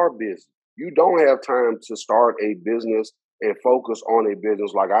what? You are busy. You don't have time to start a business and focus on a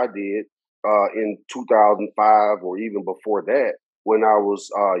business like I did in 2005 or even before that when I was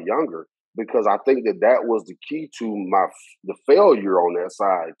younger, because I think that was the key to the failure on that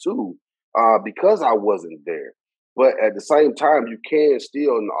side too, because I wasn't there. But at the same time, you can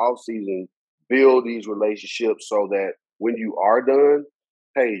still in the off season build these relationships so that when you are done,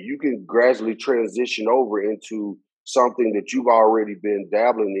 hey, you can gradually transition over into something that you've already been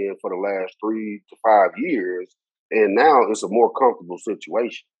dabbling in for the last 3 to 5 years, and now it's a more comfortable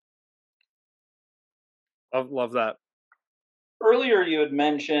situation. Love that. Earlier, you had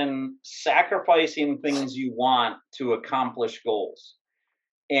mentioned sacrificing things you want to accomplish goals.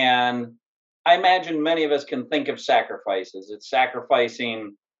 And I imagine many of us can think of sacrifices. It's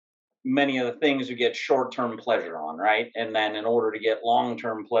sacrificing many of the things you get short term pleasure on, right? And then in order to get long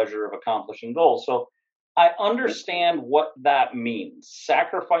term pleasure of accomplishing goals. So I understand what that means,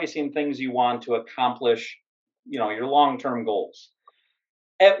 sacrificing things you want to accomplish, your long term goals.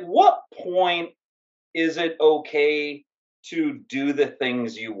 At what point is it okay to do the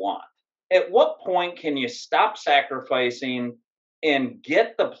things you want? At what point can you stop sacrificing and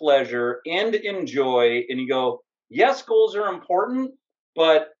get the pleasure and enjoy? And you go, yes, goals are important,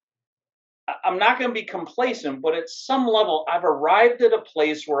 but I'm not going to be complacent. But at some level, I've arrived at a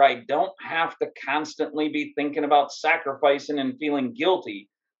place where I don't have to constantly be thinking about sacrificing and feeling guilty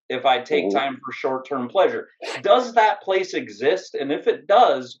if I take Mhm. time for short term pleasure. Does that place exist? And if it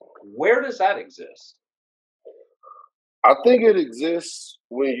does, where does that exist? I think it exists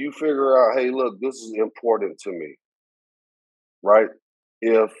when you figure out, hey, look, this is important to me, right?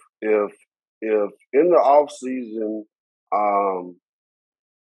 If if if in the off season, um,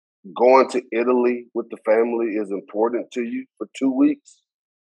 going to Italy with the family is important to you for 2 weeks,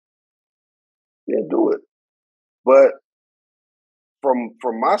 then do it. But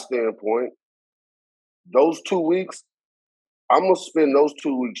from my standpoint, those 2 weeks, I'm gonna spend those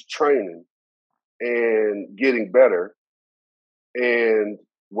 2 weeks training and getting better. And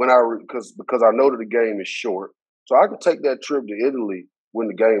when because I know that the game is short, so I can take that trip to Italy when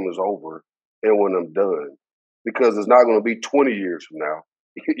the game is over and when I'm done, because it's not going to be 20 years from now.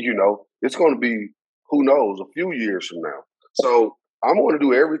 It's going to be, who knows, a few years from now. So I'm going to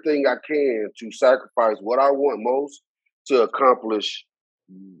do everything I can to sacrifice what I want most to accomplish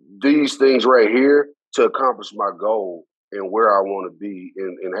these things right here, to accomplish my goal and where I want to be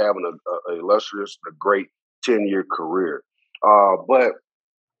in having a illustrious, a great 10-year career. But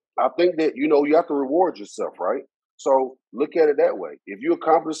I think that you have to reward yourself, right? So look at it that way. If you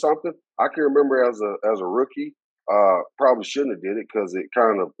accomplish something, I can remember as a rookie, probably shouldn't have did it because it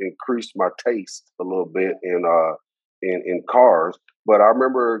kind of increased my taste a little bit in cars. But I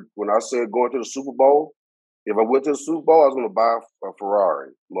remember when I said going to the Super Bowl, if I went to the Super Bowl, I was going to buy a Ferrari,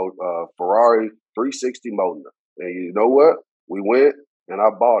 Ferrari 360 Modena. And you know what? We went and I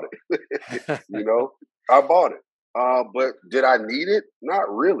bought it. you know, I bought it. But did I need it? Not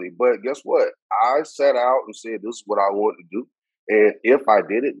really. But guess what? I set out and said, this is what I want to do. And if I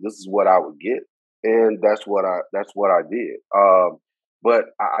did it, this is what I would get. And that's what I did. But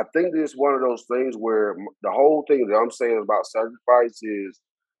I think it's one of those things where the whole thing that I'm saying about sacrifice is,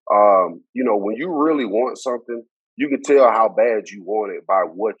 when you really want something, you can tell how bad you want it by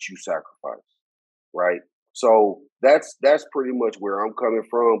what you sacrifice, right? So that's pretty much where I'm coming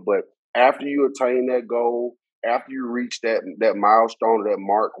from. But after you attain that goal, after you reach that milestone or that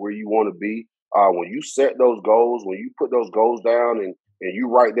mark where you want to be, when you set those goals, when you put those goals down and you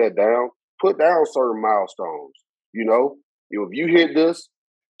write that down, put down certain milestones. You know, if you hit this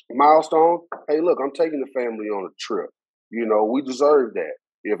milestone, hey, look, I'm taking the family on a trip. We deserve that.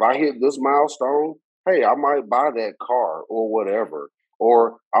 If I hit this milestone, hey, I might buy that car or whatever,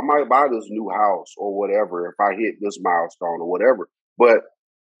 or I might buy this new house or whatever if I hit this milestone or whatever. But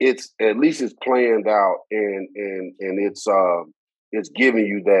it's at least it's planned out and it's giving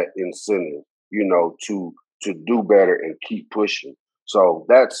you that incentive, to do better and keep pushing. So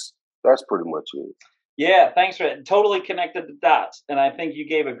that's pretty much it. Yeah, thanks for it. Totally connected the dots. And I think you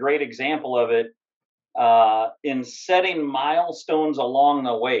gave a great example of it in setting milestones along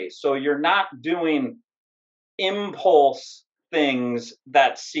the way. So you're not doing impulse things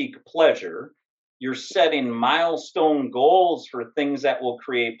that seek pleasure. You're setting milestone goals for things that will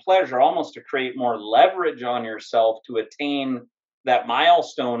create pleasure, almost to create more leverage on yourself to attain that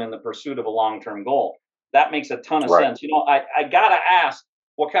milestone in the pursuit of a long term goal. That makes a ton of Right. sense. I got to ask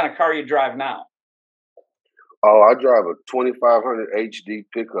what kind of car you drive now. Oh, I drive a 2500 HD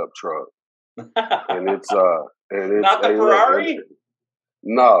pickup truck, and it's Not the hey, look, and Ferrari?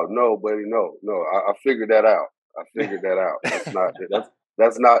 no, buddy, no. I figured that out. I figured that out.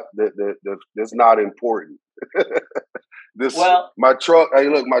 That's not important. This Well, my truck. Hey,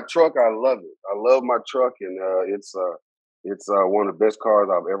 look, my truck. I love it. I love my truck, and it's one of the best cars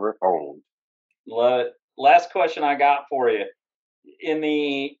I've ever owned. last question I got for you. In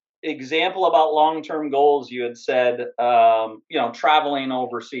the example about long-term goals, you had said, traveling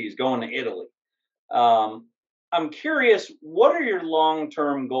overseas, going to Italy. Um, I'm curious, what are your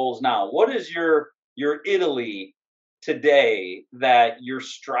long-term goals now? What is your Italy today that you're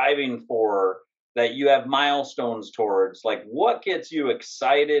striving for, that you have milestones towards? Like, what gets you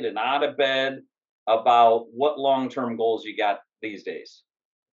excited and out of bed about what long-term goals you got these days?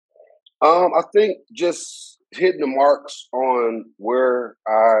 I think just hitting the marks on where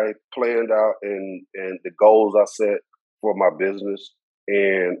I planned out and the goals I set for my business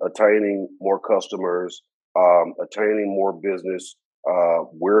and attaining more customers, attaining more business,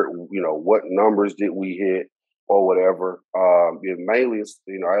 where, what numbers did we hit or whatever. Mainly,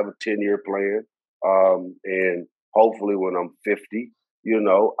 I have a 10-year plan. And hopefully when I'm 50,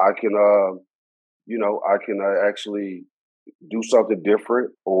 I can actually do something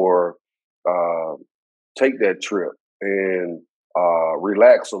different or uh, take that trip and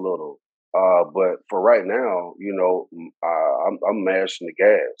relax a little. But for right now, I'm mashing the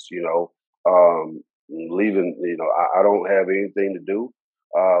gas. Leaving. I don't have anything to do,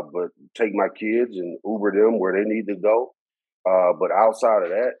 but take my kids and Uber them where they need to go. But outside of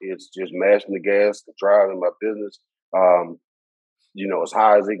that, it's just mashing the gas, driving my business, um, as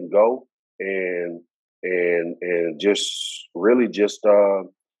high as it can go, and just really just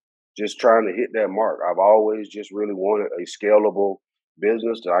trying to hit that mark. I've always just really wanted a scalable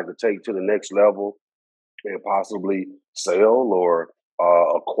business that I could take to the next level and possibly sell or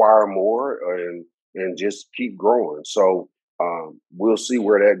acquire more and just keep growing. So we'll see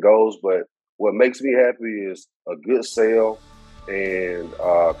where that goes. But what makes me happy is a good sale and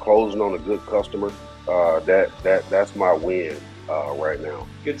closing on a good customer. That's my win right now.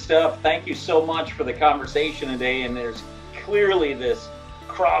 Good stuff. Thank you so much for the conversation today. And there's clearly this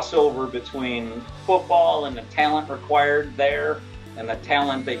crossover between football and the talent required there and the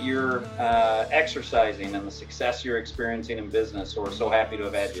talent that you're exercising and the success you're experiencing in business. So we're so happy to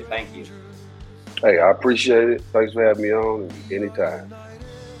have had you. Thank you. Hey, I appreciate it. Thanks for having me on anytime.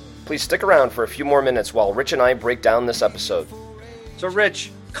 Please stick around for a few more minutes while Rich and I break down this episode. So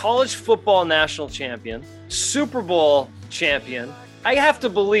Rich, college football national champion, Super Bowl champion. I have to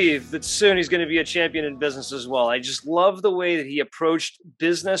believe that soon he's going to be a champion in business as well. I just love the way that he approached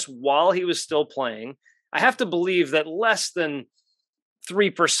business while he was still playing. I have to believe that less than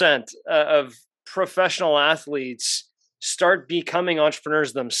 3% of professional athletes start becoming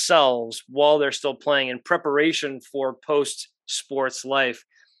entrepreneurs themselves while they're still playing in preparation for post-sports life.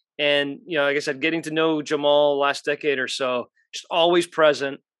 And, like I said, getting to know Jamal last decade or so, just always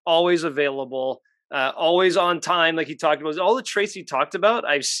present, always available, always on time, like he talked about. All the traits he talked about,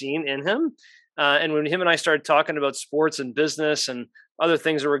 I've seen in him. And when him and I started talking about sports and business and other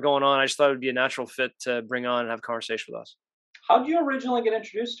things that were going on, I just thought it would be a natural fit to bring on and have a conversation with us. How did you originally get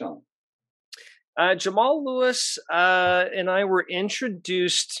introduced to him? Jamal Lewis and I were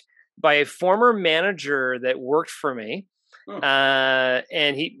introduced by a former manager that worked for me.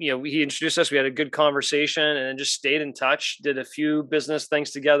 And he introduced us. We had a good conversation and then just stayed in touch, did a few business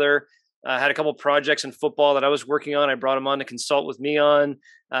things together. Had a couple projects in football that I was working on. I brought him on to consult with me on,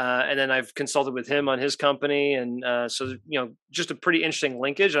 and then I've consulted with him on his company. And so, just a pretty interesting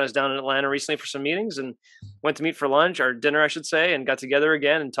linkage. I was down in Atlanta recently for some meetings and went to meet for lunch or dinner, I should say, and got together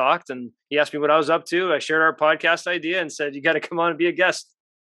again and talked. And he asked me what I was up to. I shared our podcast idea and said, "You got to come on and be a guest."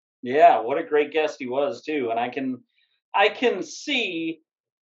 Yeah, what a great guest he was too. And I can see,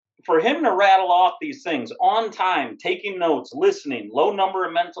 for him to rattle off these things on time, taking notes, listening, low number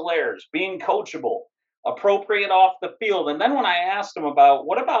of mental errors, being coachable, appropriate off the field. And then when I asked him about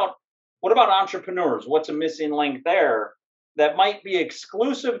what about entrepreneurs, what's a missing link there that might be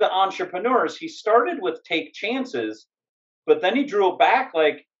exclusive to entrepreneurs, he started with take chances, but then he drew it back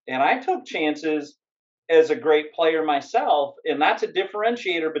and I took chances as a great player myself. And that's a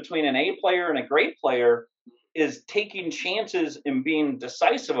differentiator between an A player and a great player, is taking chances and being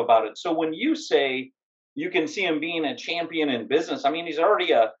decisive about it. So when you say you can see him being a champion in business, I mean, he's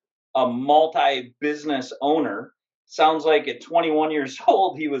already a multi-business owner. Sounds like at 21 years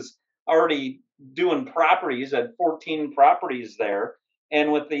old, he was already doing properties, at 14 properties there.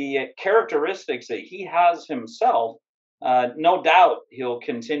 And with the characteristics that he has himself, no doubt he'll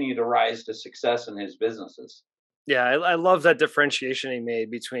continue to rise to success in his businesses. Yeah, I love that differentiation he made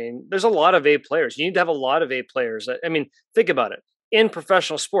between, there's a lot of A players. You need to have a lot of A players. I mean, think about it. In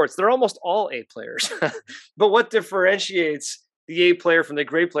professional sports, they're almost all A players. But what differentiates the A player from the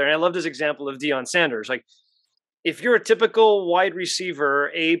great player? And I love this example of Deion Sanders. Like, if you're a typical wide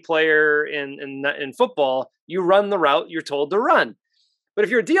receiver, A player in football, you run the route you're told to run. But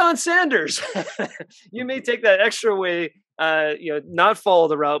if you're Deion Sanders, you may take that extra way, not follow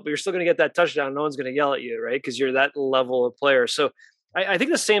the route, but you're still going to get that touchdown. No one's going to yell at you, right? Because you're that level of player. So I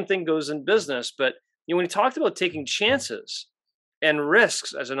think the same thing goes in business. But, when he talked about taking chances and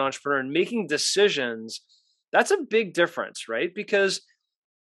risks as an entrepreneur and making decisions, that's a big difference, right? Because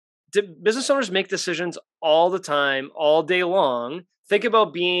business owners make decisions all the time, all day long. Think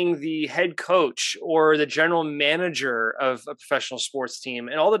about being the head coach or the general manager of a professional sports team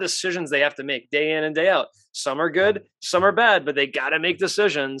and all the decisions they have to make day in and day out. Some are good, some are bad, but they got to make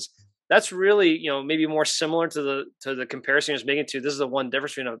decisions. That's really, maybe more similar to the comparison I was making to. This is the one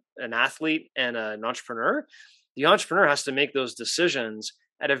difference between an athlete and an entrepreneur. The entrepreneur has to make those decisions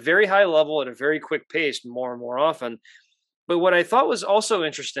at a very high level, at a very quick pace, more and more often. But what I thought was also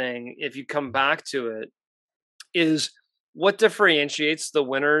interesting, if you come back to it, is what differentiates the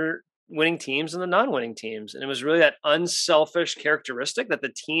winning teams and the non-winning teams. And it was really that unselfish characteristic that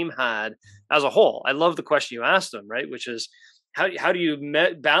the team had as a whole. I love the question you asked them, right? Which is, how do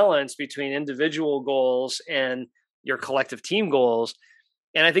you balance between individual goals and your collective team goals?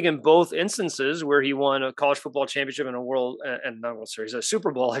 And I think in both instances where he won a college football championship and a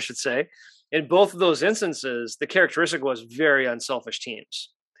Super Bowl, I should say, in both of those instances, the characteristic was very unselfish teams.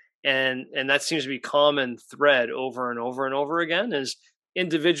 And that seems to be common thread over and over and over again, is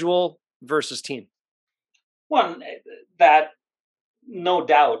individual versus team. One, that no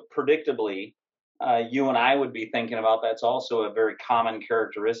doubt, predictably, you and I would be thinking about, that's also a very common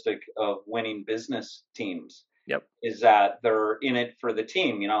characteristic of winning business teams. Yep. Is that they're in it for the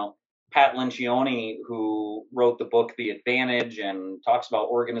team. Pat Lencioni, who wrote the book The Advantage and talks about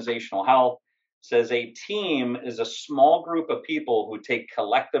organizational health, says a team is a small group of people who take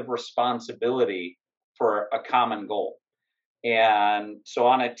collective responsibility for a common goal. And so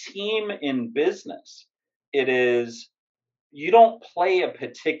on a team in business, it is, you don't play a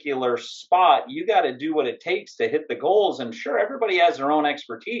particular spot. You got to do what it takes to hit the goals. And sure, everybody has their own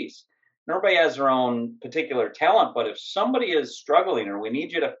expertise. Everybody has their own particular talent. But if somebody is struggling or we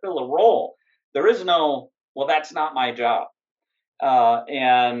need you to fill a role, there is no, well, that's not my job.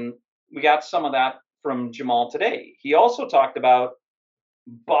 And we got some of that from Jamal today. He also talked about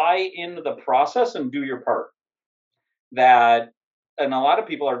buy into the process and do your part. And a lot of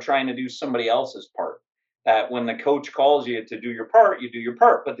people are trying to do somebody else's part. That when the coach calls you to do your part, you do your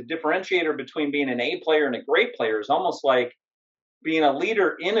part. But the differentiator between being an A player and a great player is almost like being a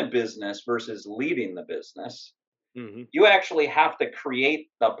leader in a business versus leading the business. Mm-hmm. You actually have to create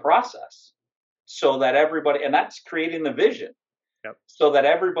the process so that everybody, and that's creating the vision. Yep. So that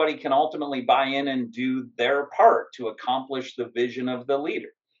everybody can ultimately buy in and do their part to accomplish the vision of the leader.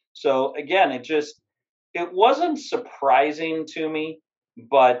 So again, it wasn't surprising to me,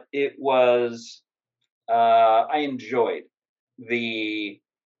 but it was, I enjoyed the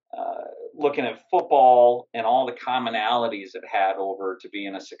looking at football and all the commonalities it had over to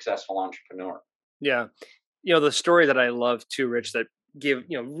being a successful entrepreneur. Yeah. The story that I love too, Rich, that give,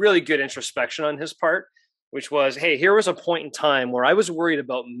 really good introspection on his part, which was, hey, here was a point in time where I was worried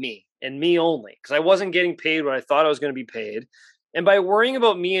about me and me only, because I wasn't getting paid what I thought I was going to be paid. And by worrying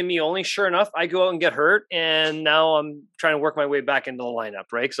about me and me only, sure enough, I go out and get hurt. And now I'm trying to work my way back into the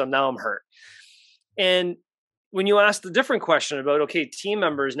lineup, right? Because now I'm hurt. And when you ask the different question about, okay, team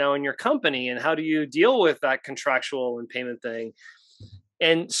members now in your company, and how do you deal with that contractual and payment thing?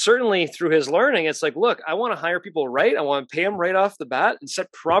 And certainly through his learning, it's like, look, I want to hire people right. I want to pay them right off the bat and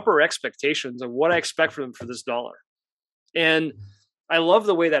set proper expectations of what I expect from them for this dollar. And I love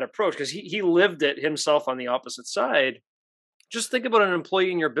the way that approach, because he lived it himself on the opposite side. Just think about an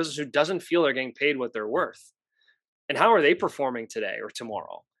employee in your business who doesn't feel they're getting paid what they're worth. And how are they performing today or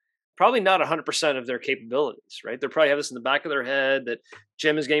tomorrow? Probably not 100% of their capabilities, right? They probably have this in the back of their head that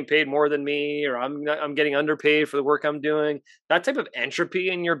Jim is getting paid more than me, or I'm getting underpaid for the work I'm doing. That type of entropy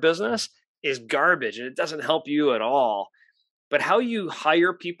in your business is garbage, and it doesn't help you at all. But how you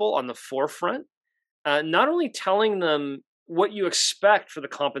hire people on the forefront, not only telling them what you expect for the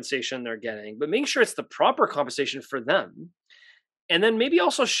compensation they're getting, but making sure it's the proper compensation for them. And then maybe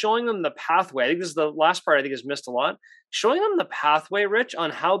also showing them the pathway. I think this is the last part I think is missed a lot. Showing them the pathway, Rich,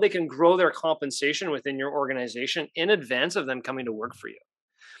 on how they can grow their compensation within your organization in advance of them coming to work for you.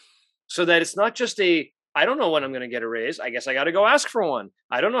 So that it's not just I don't know when I'm going to get a raise. I guess I got to go ask for one.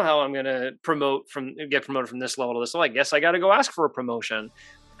 I don't know how I'm going to get promoted from this level to this level. I guess I got to go ask for a promotion.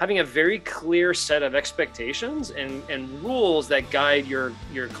 Having a very clear set of expectations and rules that guide your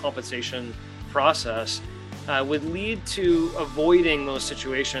compensation process would lead to avoiding those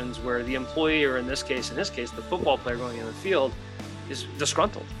situations where the employee, or in his case, the football player going in the field, is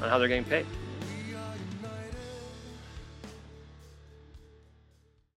disgruntled on how they're getting paid.